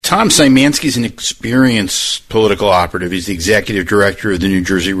Tom Szymanski is an experienced political operative. He's the executive director of the New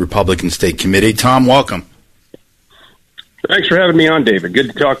Jersey Republican State Committee. Tom, welcome. Thanks for having me on, David.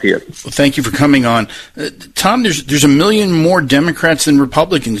 Good to talk to you. Well, thank you for coming on. Tom, there's a million more Democrats than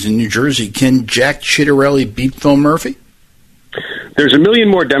Republicans in New Jersey. Can Jack Ciattarelli beat Phil Murphy? There's a million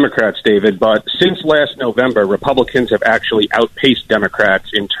more Democrats, David, but since last November, Republicans have actually outpaced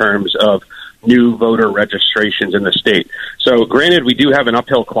Democrats in terms of new voter registrations in the state. So granted, we do have an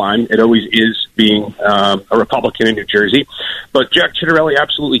uphill climb. It always is being a Republican in New Jersey. But Jack Ciattarelli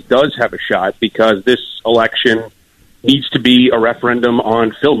absolutely does have a shot because this election needs to be a referendum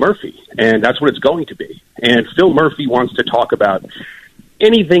on Phil Murphy, and that's what it's going to be. And Phil Murphy wants to talk about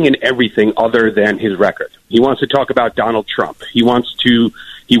anything and everything other than his record. He wants to talk about Donald Trump. He wants to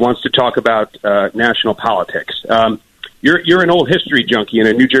talk about national politics. You're an old history junkie and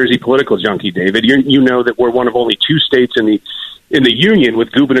a New Jersey political junkie, David. You know that we're one of only two states in the union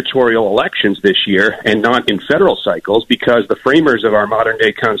with gubernatorial elections this year and not in federal cycles because the framers of our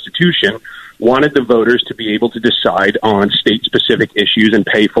modern-day Constitution wanted the voters to be able to decide on state-specific issues and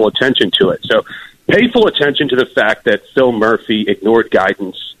pay full attention to it. So pay full attention to the fact that Phil Murphy ignored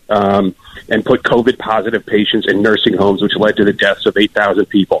guidance and put COVID-positive patients in nursing homes, which led to the deaths of 8,000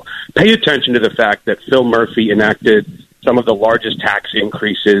 people. Pay attention to the fact that Phil Murphy enacted some of the largest tax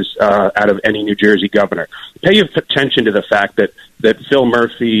increases out of any New Jersey governor. Pay attention to the fact that Phil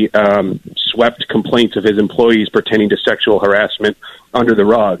Murphy swept complaints of his employees pertaining to sexual harassment under the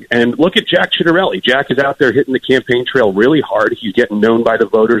rug. And look at Jack Ciattarelli. Jack is out there hitting the campaign trail really hard. He's getting known by the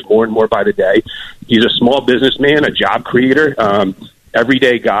voters more and more by the day. He's a small businessman, a job creator,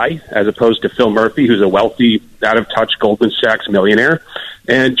 everyday guy, as opposed to Phil Murphy, who's a wealthy, out-of-touch Goldman Sachs millionaire.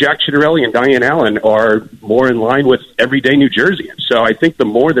 And Jack Ciattarelli and Diane Allen are more in line with everyday New Jerseyans. So I think the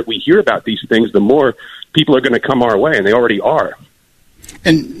more that we hear about these things, the more people are going to come our way, and they already are.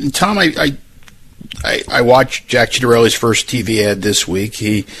 And Tom, I watched Jack Ciattarelli's first TV ad this week.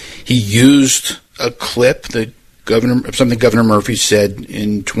 He used a clip that something Governor Murphy said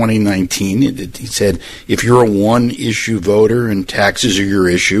in 2019. He said, "If you're a one-issue voter and taxes are your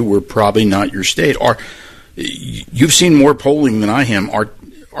issue, we're probably not your state." You've seen more polling than I am.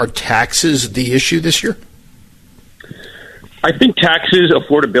 Are taxes the issue this year? I think taxes,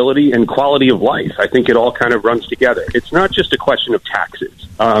 affordability, and quality of life. I think it all kind of runs together. It's not just a question of taxes.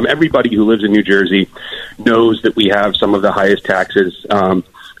 Everybody who lives in New Jersey knows that we have some of the highest taxes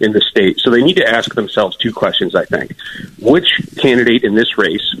in the state. So they need to ask themselves two questions, I think. Which candidate in this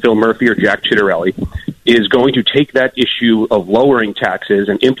race, Phil Murphy or Jack Ciattarelli, is going to take that issue of lowering taxes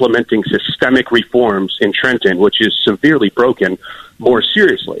and implementing systemic reforms in Trenton, which is severely broken, more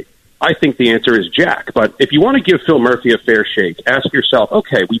seriously? I think the answer is Jack. But if you want to give Phil Murphy a fair shake, ask yourself,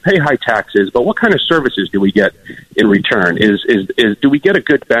 okay, we pay high taxes, but what kind of services do we get in return? Do we get a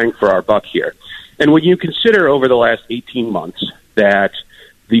good bang for our buck here? And when you consider over the last 18 months that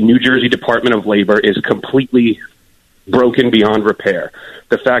the New Jersey Department of Labor is completely broken beyond repair,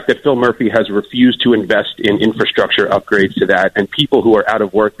 the fact that Phil Murphy has refused to invest in infrastructure upgrades to that, and people who are out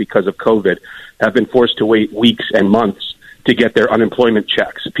of work because of COVID have been forced to wait weeks and months to get their unemployment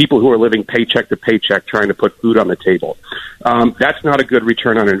checks, people who are living paycheck to paycheck trying to put food on the table. That's not a good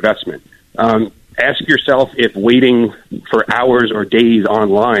return on investment. Ask yourself if waiting for hours or days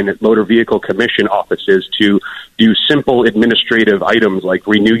online at motor vehicle commission offices to do simple administrative items like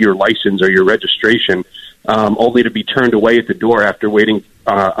renew your license or your registration, only to be turned away at the door after waiting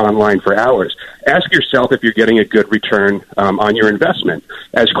online for hours. Ask yourself if you're getting a good return on your investment.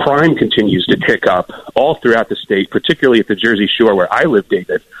 As crime continues to tick up all throughout the state, particularly at the Jersey Shore where I live,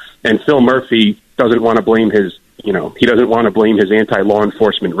 David, and Phil Murphy doesn't want to blame his anti-law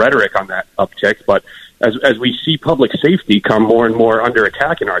enforcement rhetoric on that uptick, but as we see public safety come more and more under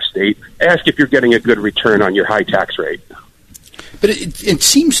attack in our state, ask if you're getting a good return on your high tax rate. But it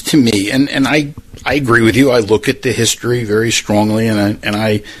seems to me, and I agree with you. I look at the history very strongly, and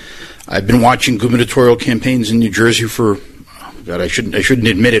I've been watching gubernatorial campaigns in New Jersey for, I shouldn't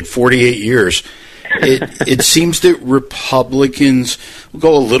admit it, 48 years. It seems that Republicans will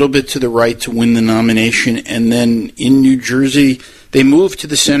go a little bit to the right to win the nomination, and then in New Jersey they move to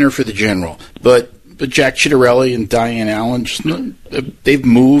the center for the general. But Jack Ciattarelli and Diane Allen, they've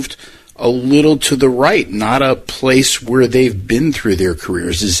moved a little to the right, not a place where they've been through their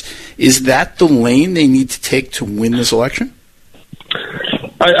careers. Is that the lane they need to take to win this election?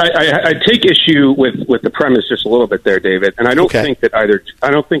 I take issue with the premise just a little bit there, David, and I don't think that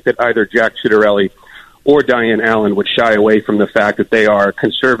either Jack Ciattarelli or Diane Allen would shy away from the fact that they are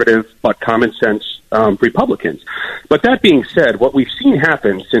conservative but common sense Republicans. But that being said, what we've seen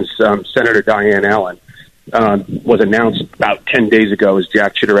happen since Senator Diane Allen was announced about 10 days ago as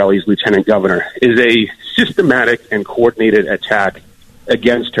Jack Ciattarelli's lieutenant governor, is a systematic and coordinated attack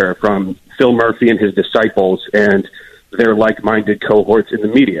against her from Phil Murphy and his disciples and their like-minded cohorts in the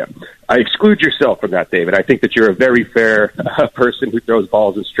media. I exclude yourself from that, David. I think that you're a very fair person who throws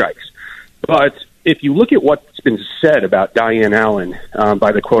balls and strikes. But if you look at what's been said about Diane Allen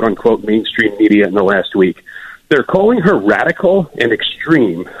by the quote-unquote mainstream media in the last week, they're calling her radical and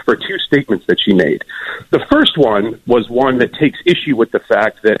extreme for two statements that she made. The first one was one that takes issue with the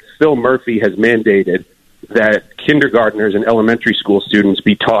fact that Phil Murphy has mandated that kindergartners and elementary school students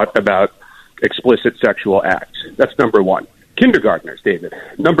be taught about explicit sexual acts. That's number one. Kindergartners, David.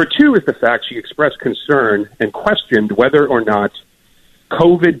 Number two is the fact she expressed concern and questioned whether or not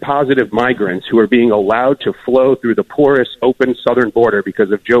COVID-positive migrants who are being allowed to flow through the porous, open southern border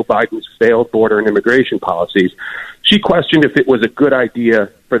because of Joe Biden's failed border and immigration policies, she questioned if it was a good idea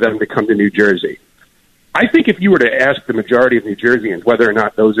for them to come to New Jersey. I think if you were to ask the majority of New Jerseyans whether or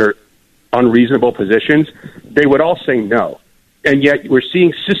not those are unreasonable positions, they would all say no. And yet we're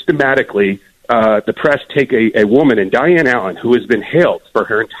seeing systematically the press take a woman, and Diane Allen, who has been hailed for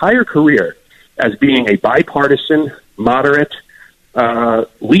her entire career as being a bipartisan, moderate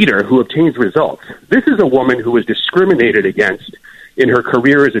leader who obtains results. This is a woman who was discriminated against in her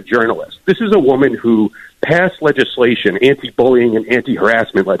career as a journalist. This is a woman who passed legislation, anti-bullying and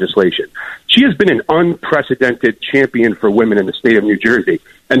anti-harassment legislation. She has been an unprecedented champion for women in the state of New Jersey,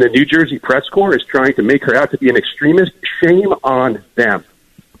 and the New Jersey Press Corps is trying to make her out to be an extremist. Shame on them.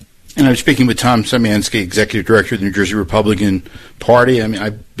 And I'm speaking with Tom Szymanski, Executive Director of the New Jersey Republican Party. I mean,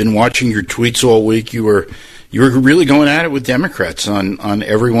 I've been watching your tweets all week. You were really going at it with Democrats on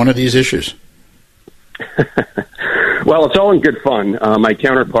every one of these issues. Well, it's all in good fun. My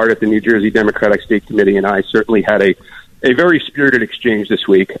counterpart at the New Jersey Democratic State Committee and I certainly had a very spirited exchange this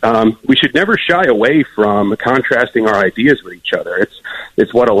week. We should never shy away from contrasting our ideas with each other.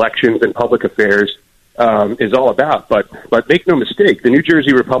 It's what elections and public affairs is all about. But make no mistake, the New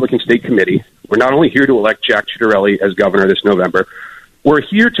Jersey Republican State Committee, we're not only here to elect Jack Ciattarelli as governor this November, we're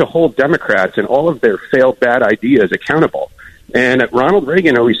here to hold Democrats and all of their failed bad ideas accountable. And Ronald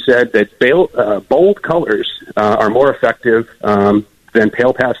Reagan always said that bold colors are more effective than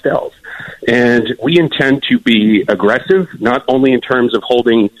pale pastels. And we intend to be aggressive, not only in terms of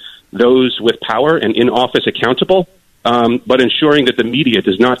holding those with power and in office accountable, but ensuring that the media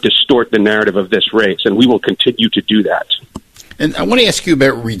does not distort the narrative of this race. And we will continue to do that. And I want to ask you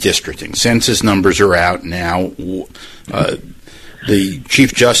about redistricting. Census numbers are out now. The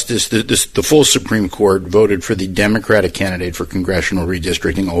Chief Justice, the full Supreme Court, voted for the Democratic candidate for congressional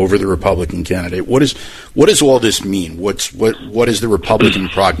redistricting over the Republican candidate. What does all this mean? What is the Republican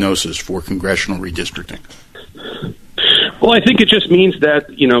prognosis for congressional redistricting? Well, I think it just means that,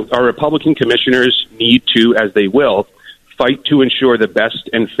 our Republican commissioners need to, as they will, fight to ensure the best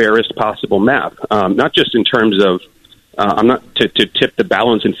and fairest possible map, not just in terms of I'm not to tip the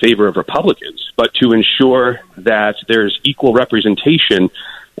balance in favor of Republicans, but to ensure that there's equal representation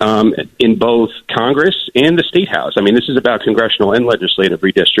in both Congress and the State House. I mean, this is about congressional and legislative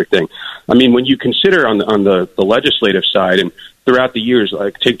redistricting. I mean, when you consider on the legislative side, and throughout the years,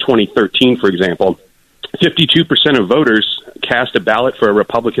 like take 2013, for example, 52% of voters cast a ballot for a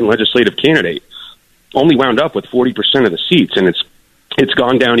Republican legislative candidate, only wound up with 40% of the seats, and it's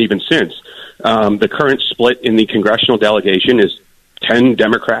gone down even since. The current split in the congressional delegation is 10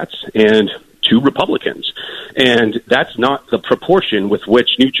 Democrats and 2 Republicans. And that's not the proportion with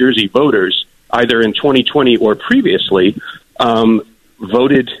which New Jersey voters, either in 2020 or previously,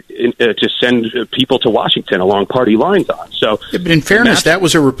 voted to send people to Washington along party lines on. So, yeah, but in fairness, that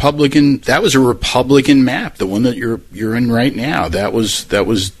was a Republican map, the one that you're in right now. That was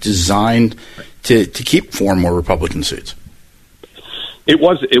designed to keep 4 more Republican seats. It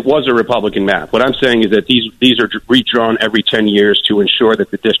was a Republican map. What I'm saying is that these are redrawn every 10 years to ensure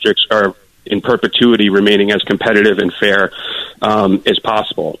that the districts are in perpetuity remaining as competitive and fair as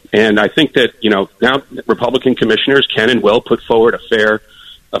possible. And I think that now Republican commissioners can and will put forward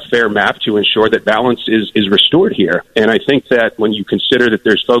a fair map to ensure that balance is restored here. And I think that when you consider that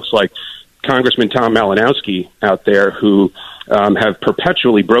there's folks like Congressman Tom Malinowski out there who have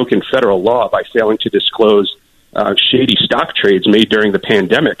perpetually broken federal law by failing to disclose shady stock trades made during the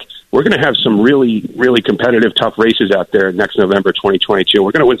pandemic, we're going to have some really, really competitive, tough races out there next November 2022.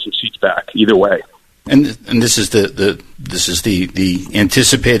 We're going to win some seats back either way. And this is the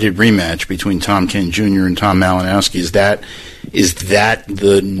anticipated rematch between Tom Ken Jr. and Tom Malinowski. Is that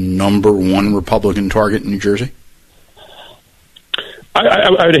the number one Republican target in New Jersey?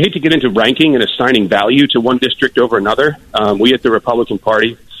 I would hate to get into ranking and assigning value to one district over another. We at the Republican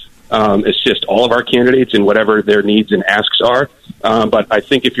Party assist all of our candidates in whatever their needs and asks are. But I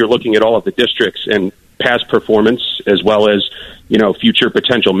think if you're looking at all of the districts and past performance as well as, future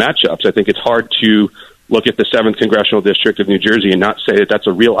potential matchups, I think it's hard to look at the 7th Congressional District of New Jersey and not say that that's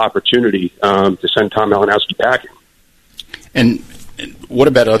a real opportunity to send Tom Malinowski packing. And what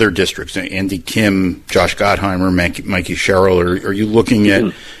about other districts? Andy Kim, Josh Gottheimer, Mikey Sherrill. Are you looking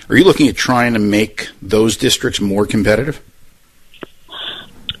at trying to make those districts more competitive?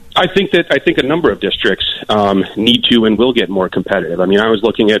 I think a number of districts need to and will get more competitive. I mean,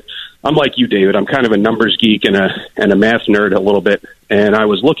 I'm like you, David. I'm kind of a numbers geek and a math nerd a little bit, and I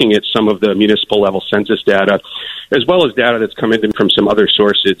was looking at some of the municipal level census data, as well as data that's come in from some other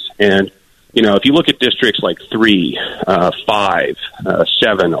sources. And if you look at districts like 3, 5,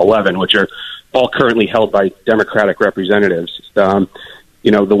 7, 11, which are all currently held by Democratic representatives, the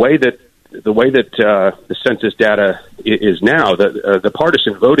way that the census data is now, the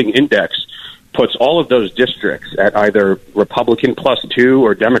partisan voting index puts all of those districts at either Republican +2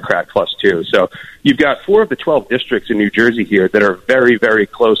 or Democrat +2. So you've got 4 of the 12 districts in New Jersey here that are very, very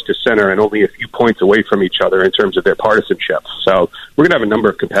close to center and only a few points away from each other in terms of their partisanship. So we're going to have a number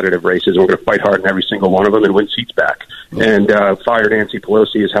of competitive races, and we're going to fight hard in every single one of them and win seats back. And fire Nancy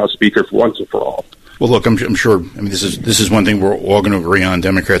Pelosi as House Speaker for once and for all. Well, look, I'm sure. I mean, this is one thing we're all going to agree on,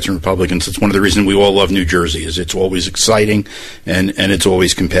 Democrats and Republicans. It's one of the reasons we all love New Jersey. Is it's always exciting and it's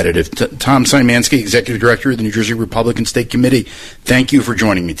always competitive. Tom Szymanski, Executive Director of the New Jersey Republican State Committee. Thank you for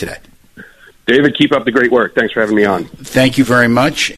joining me today. David, keep up the great work. Thanks for having me on. Thank you very much.